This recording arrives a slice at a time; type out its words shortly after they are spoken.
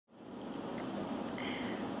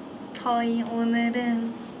저희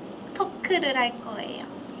오늘은 토크를 할 거예요.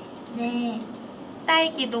 네.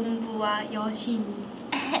 딸기 농부와 여신이.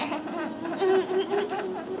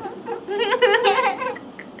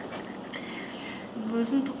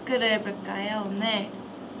 무슨 토크를 해볼까요, 오늘?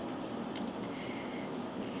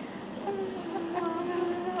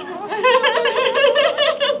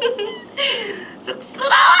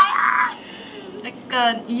 쑥스러워요!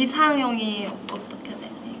 약간 이상형이 어떻게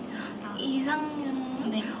되세요? 이상형?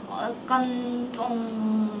 네. 약간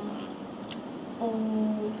좀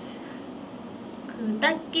그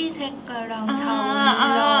딸기 색깔랑 잘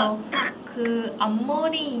어울려. 그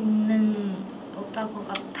앞머리 있는 여자 것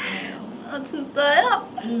같아요. 아 진짜요?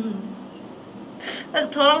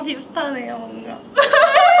 저랑 비슷하네요, 뭔가.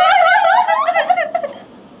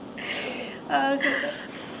 아 그래.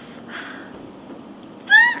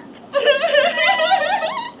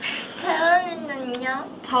 재현이는요?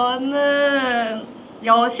 저는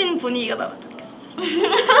여신 분위기가 나면 좋겠어요.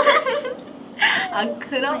 아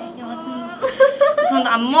그럼? 네, 여신. 저는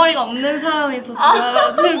앞머리가 없는 사람이 더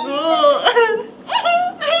좋아가지고.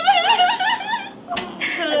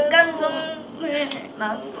 약간 좀 네.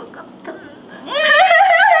 나은 것 같은데.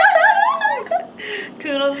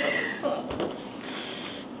 그런 거.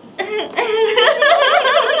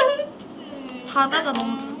 바다가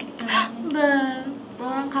너무 좋겠다. 네.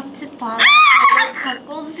 너랑 같이 바다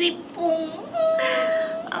가고 싶어.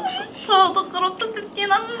 아, 저도 그렇고 싶긴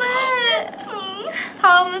한데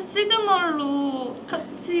다음에 시그널로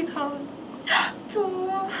같이 가면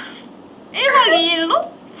좋아. 1박 2일로?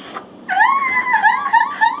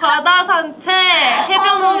 바다 산책,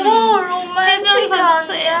 해변 로맨틱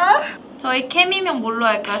산책. 아니야? 저희 케미명 뭘로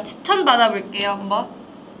할까요? 추천 받아볼게요, 한번.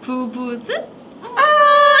 부부즈?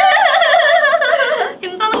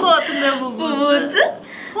 괜찮은 것 같은데요, 부부즈?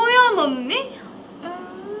 소연 언니?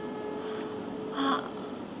 아,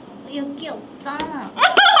 여기 없잖아.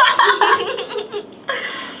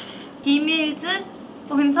 비밀즈?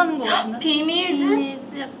 괜찮은 것 같은데? 비밀즈?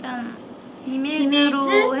 비밀즈 약간 비밀즈로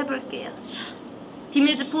비밀즈? 해볼게요.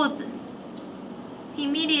 비밀즈 포즈.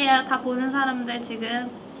 비밀이에요. 다 보는 사람들 지금.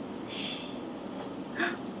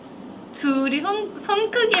 둘이 손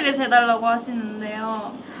크기를 재달라고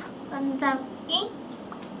하시는데요. 반짝이?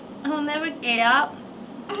 한번 해볼게요.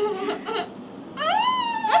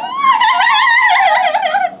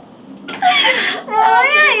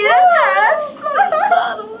 뭐야, 이럴 줄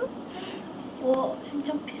알았어. 와,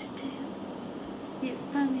 진짜 비슷해요.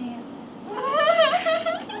 비슷하네요.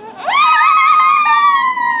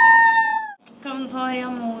 그럼 저희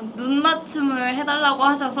한번 눈 맞춤을 해달라고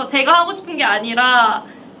하셔서 제가 하고 싶은 게 아니라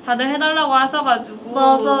다들 해달라고 하셔가지고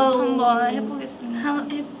맞아요. 한번 해보겠습니다.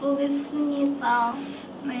 한번 해보겠습니다.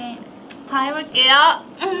 네, 자 해볼게요.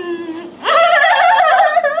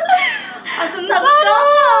 아 진짜?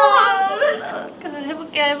 잠깐만.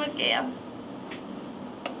 그래 해볼게요.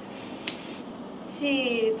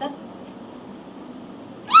 시작.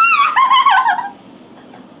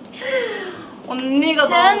 언니가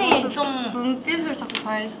재현이 너무 좀 눈빛을 자꾸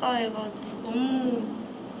발사해가지고 너무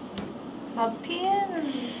나 피해는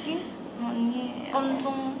느낌? 아니에요. 약간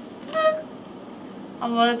좀 아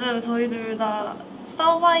맞아요. 저희 둘 다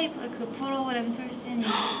서바이벌 그 프로그램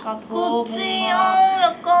출신이니까 더 그치요. 뭔가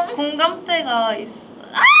약간 공감대가 있어.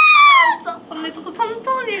 진짜. 언니 자꾸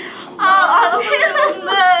천천히.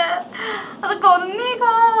 아니는데. 자꾸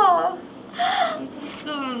언니가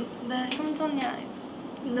조금 네 천천히 해.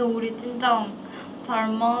 근데 우리 진짜 잘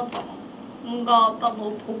맞아. 뭔가 딱 너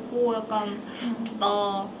보고 약간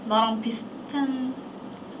나랑 비슷한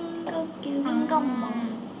성격이 생각나.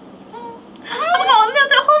 잠깐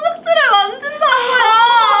언니한테 허벅지를 만진다고요.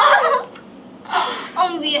 아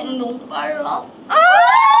위에 너무 빨라.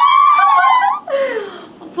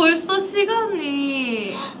 벌써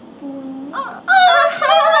시간이.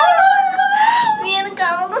 위에는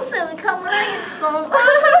까먹었어. 여기 카메라 있어.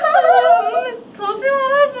 언니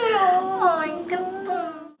조심하라고요. 아 이겼다.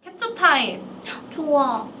 캡처 타임.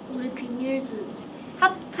 좋아. 우리 비밀즈.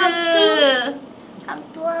 하트.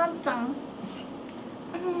 하트 하자.